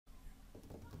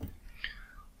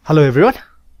Hello everyone,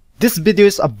 this video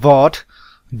is about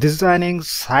designing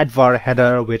sidebar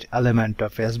header with Elementor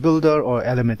page builder or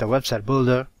Elementor website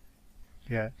builder.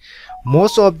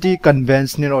 Most of the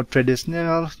conventional or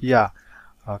traditional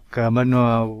common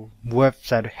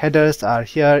website headers are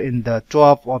here in the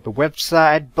top of the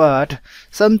website, but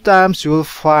sometimes you will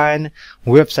find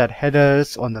website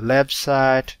headers on the left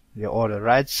side or the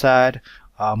right side,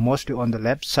 mostly on the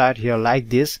left side here like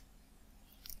this.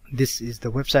 This is the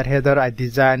website header. I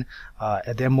designed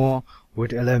a demo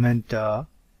with Elementor.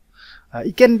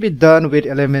 It can be done with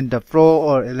Elementor Pro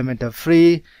or Elementor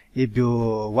Free. If you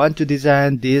want to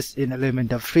design this in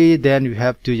Elementor Free, then you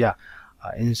have to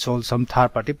install some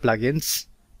third-party plugins,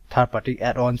 third-party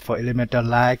add-ons for Elementor,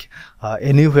 like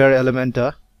Anywhere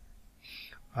Elementor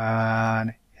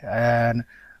and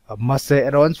must-say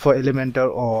add-ons for Elementor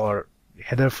or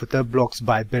header footer blocks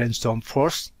by Brainstorm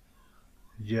Force.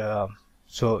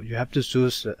 So you have to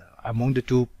choose among the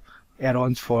two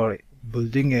add-ons for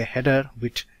building a header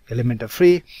with Elementor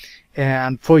Free,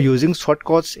 and for using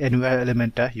shortcuts Anywhere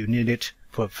Elementor you need it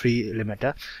for free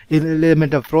Elementor. In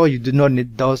Elementor Pro you do not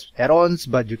need those add-ons,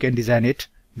 but you can design it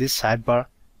this sidebar.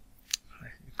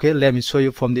 Okay, let me show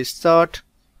you from the start.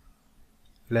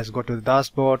 Let's go to the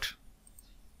dashboard.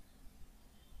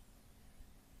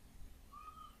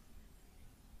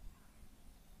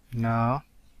 Now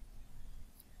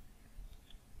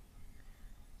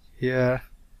here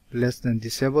let's then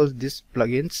disable these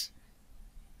plugins.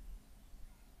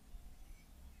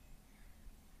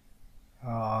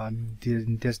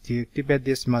 Just deactivate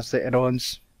this master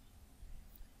add-ons.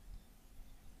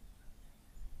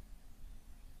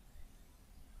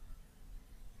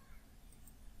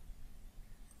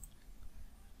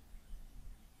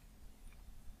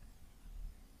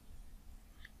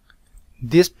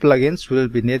 These plugins will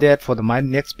be needed for my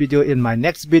next video. In my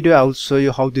next video I will show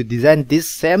you how to design this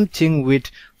same thing with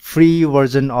free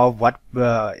version of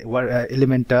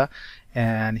Elementor,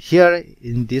 and here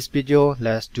in this video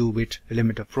let's do with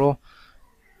Elementor Pro.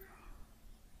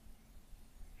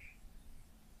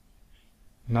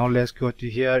 Now let's go to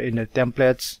here in the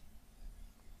templates.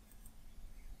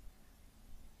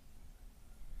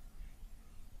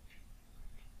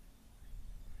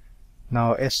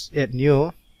 Now add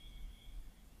new.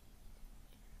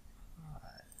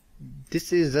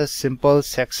 This is a simple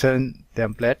section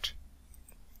template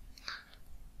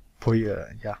for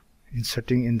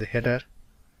inserting in the header.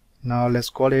 Now let's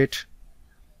call it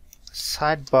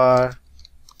sidebar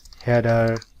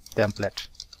header template.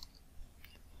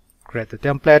 Create the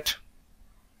template.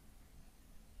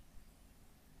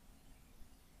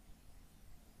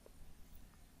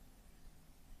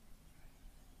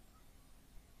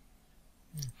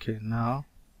 Okay, now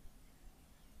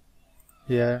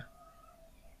here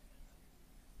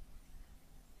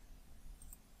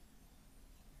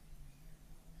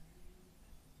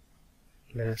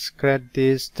let's create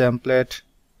this template.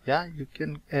 You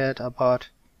can add about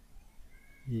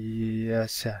a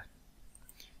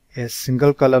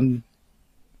single column,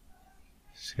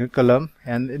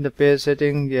 and in the page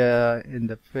setting, in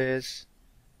the page,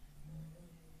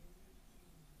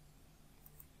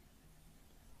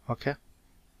 okay,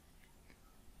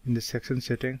 in the section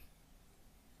setting,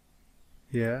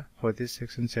 for this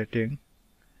section setting,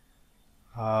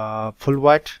 full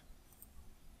white,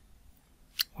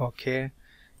 okay,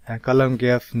 and column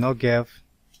gap, no gap.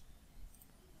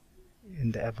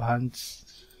 In the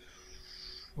advanced,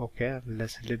 okay,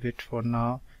 let's leave it for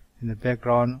now. In the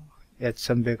background, add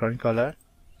some background color,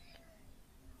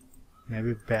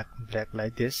 maybe black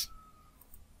like this.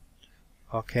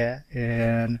 Okay,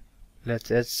 and let's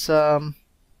add some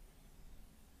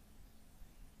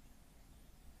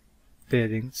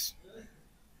paddings,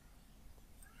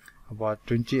 about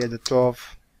 20 at the top,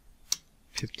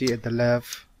 50 at the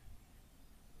left,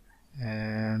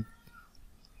 and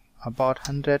about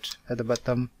 100 at the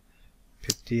bottom,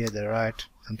 50 at the right,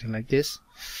 something like this.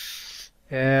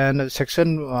 And the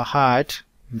section height,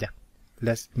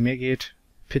 let's make it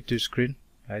fit to screen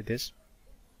like this,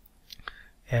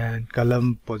 and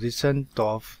column position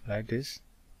top like this.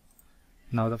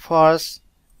 Now the first,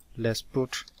 let's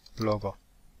put logo,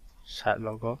 site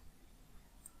logo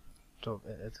top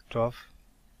at the top.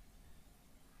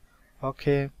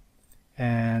 Okay,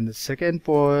 and the second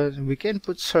point, we can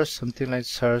put search, something like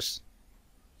search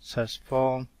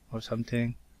form or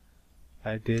something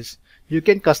like this. You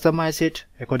can customize it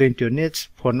according to your needs.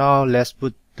 For now let's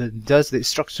put just the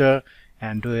structure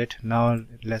and do it. Now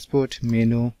let's put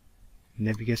menu,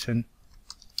 navigation,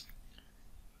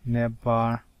 nav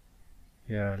bar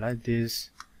here like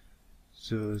this.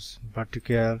 Choose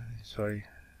vertical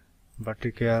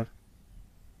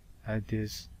like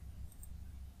this.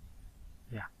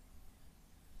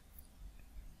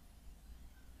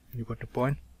 You got the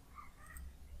point.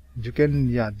 You can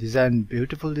design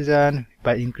beautiful design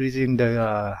by increasing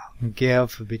the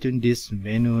gap between these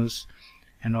menus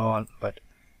and all, but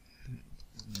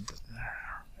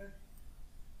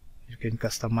you can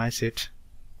customize it.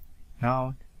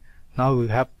 Now we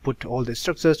have put all the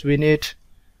structures we need.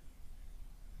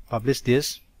 Publish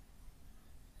this,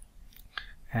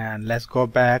 and let's go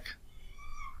back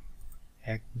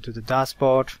to the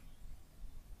dashboard,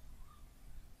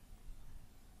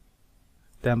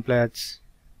 templates.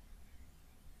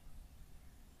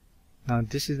 Now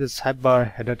this is the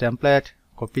sidebar header template.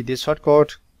 Copy this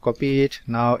shortcode, copy it.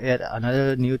 Now add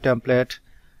another new template,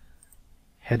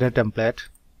 header template.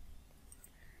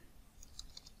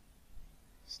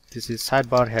 This is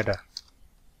sidebar header.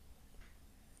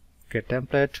 Get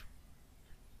template.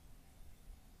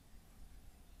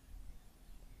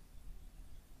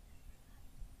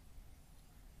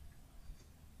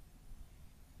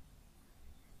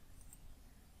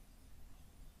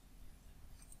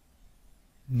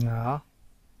 Now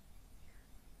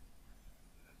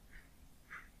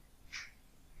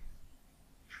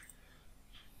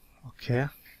okay,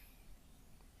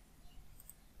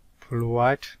 full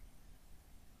white,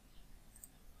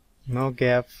 no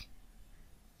gap.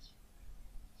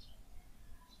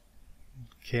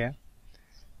 Okay,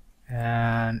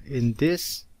 and in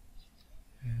this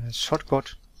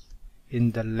shortcut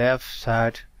in the left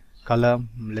side column,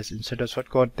 let's insert a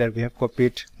shortcut that we have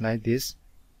copied like this.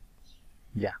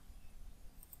 Yeah,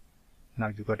 now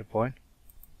you got the point.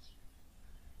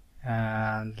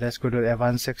 And let's go to the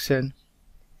advanced section,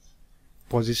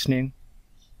 positioning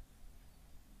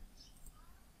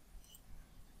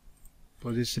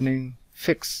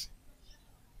fix.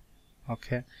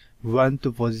 Okay, we want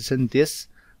to position this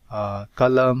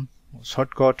column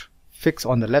shortcut fix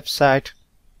on the left side.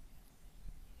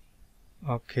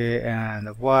 Okay, and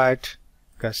white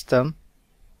custom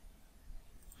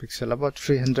pixel, about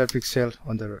 300 pixel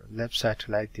on the left side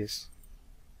like this.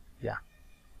 Yeah,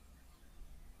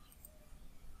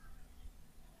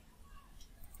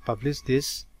 publish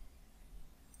this.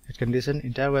 It condition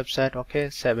entire website. Okay,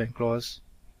 save and close.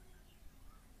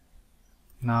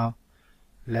 Now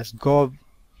let's go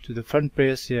to the front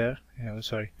page here.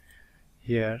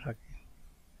 Here. Okay.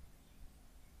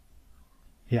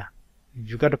 Yeah,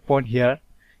 you got a point here.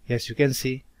 Yes, you can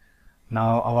see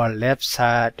now our left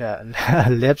side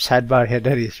left sidebar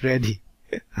header is ready.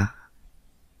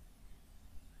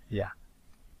 Yeah,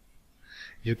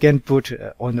 you can put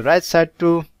on the right side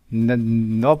too,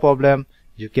 no problem.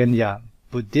 You can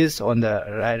put this on the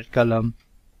right column.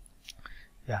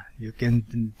 Yeah, you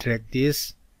can drag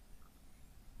this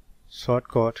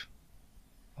shortcut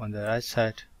on the right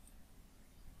side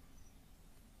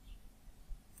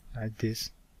like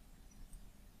this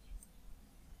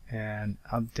and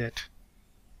update,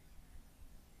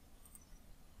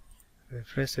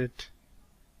 refresh it.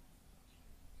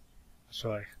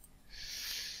 Sorry,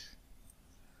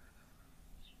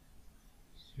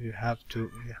 you have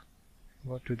to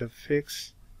go to the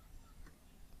fix,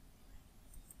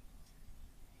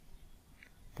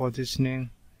 positioning.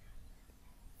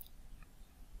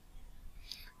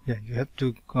 You have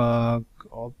to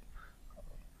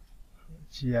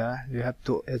you have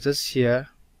to adjust here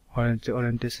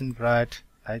orientation right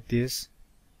like this.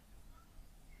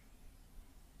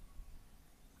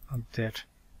 Update.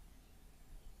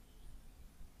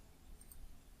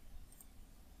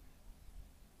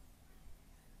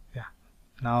 Yeah,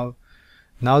 now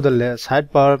the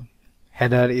sidebar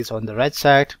header is on the right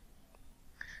side.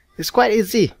 It's quite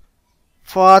easy.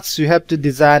 First, you have to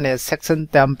design a section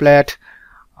template,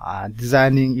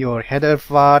 designing your header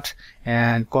part,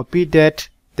 and copy that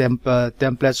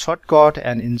template shortcut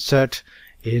and insert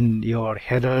in your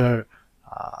header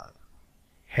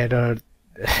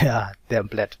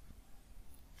template.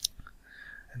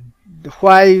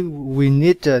 Why we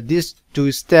need these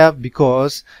two steps?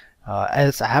 Because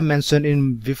as I have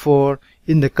mentioned before,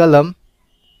 in the column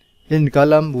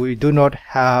we do not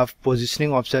have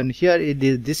positioning option. Here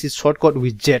this is shortcut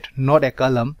widget, not a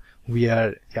column.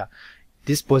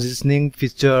 This positioning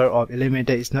feature of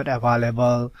Elementor is not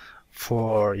available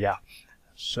for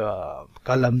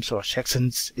columns or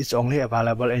sections. It's only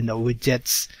available in the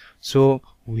widgets. So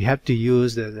we have to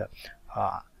use the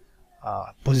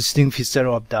positioning feature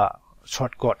of the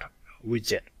shortcut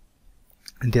widget,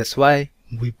 and that's why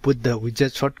we put the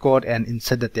widget shortcut and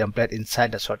insert the template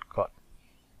inside the shortcut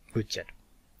widget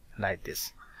like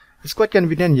this. It's quite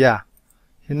convenient.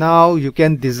 Now you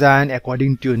can design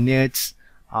according to your needs.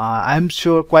 I'm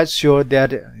quite sure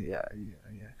that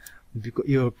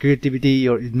your creativity,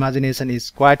 your imagination is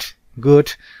quite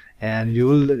good, and you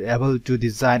will be able to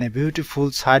design a beautiful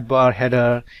sidebar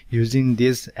header using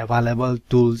these available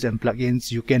tools and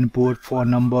plugins. You can put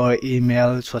phone number,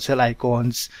 email, social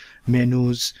icons,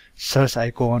 menus, search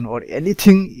icon, or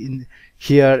anything in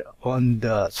here on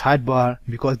the sidebar,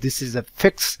 because this is a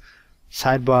fixed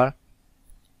sidebar.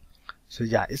 So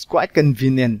yeah, it's quite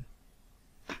convenient.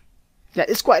 Yeah,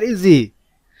 it's quite easy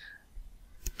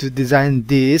to design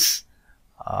this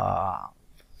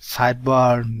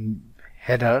sidebar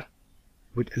header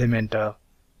with Elementor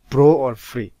Pro or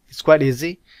free. It's quite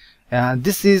easy, and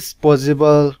this is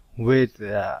possible with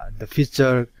the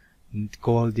feature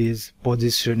called this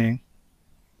positioning.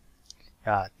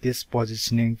 This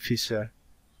positioning feature.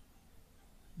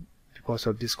 Because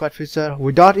of this quite feature,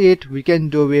 without it we can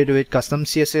do it with custom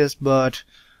CSS, but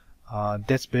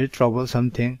that's very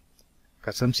troublesome thing.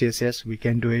 Custom CSS we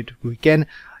can do it, we can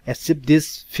achieve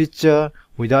this feature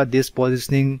without this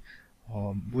positioning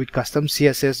with custom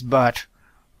CSS, but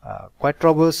quite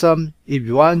troublesome. If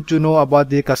you want to know about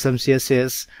the custom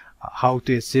CSS, how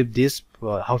to achieve this,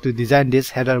 how to design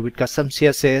this header with custom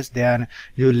CSS, then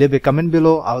you leave a comment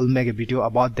below. I will make a video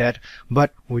about that.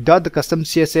 But without the custom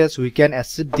CSS, we can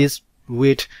achieve this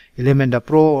with Elementor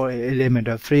Pro or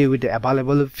Elementor Free with the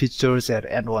available features and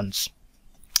add-ons.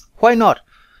 Why not?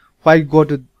 Why go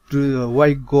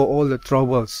all the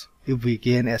troubles if we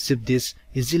can achieve this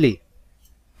easily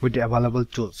with the available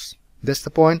tools? That's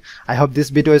the point. I hope this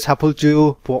video is helpful to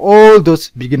you for all those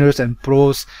beginners and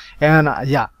pros. And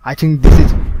yeah, I think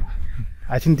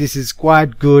this is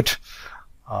quite good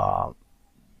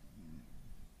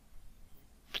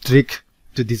trick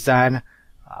to design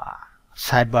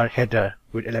sidebar header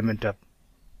with Elementor.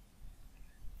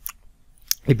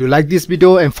 If you like this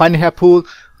video and find it helpful,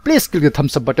 please click the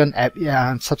thumbs up button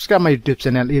and subscribe my YouTube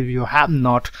channel if you have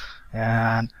not,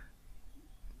 and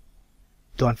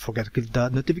don't forget to click the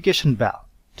notification bell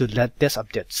to get latest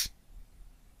updates.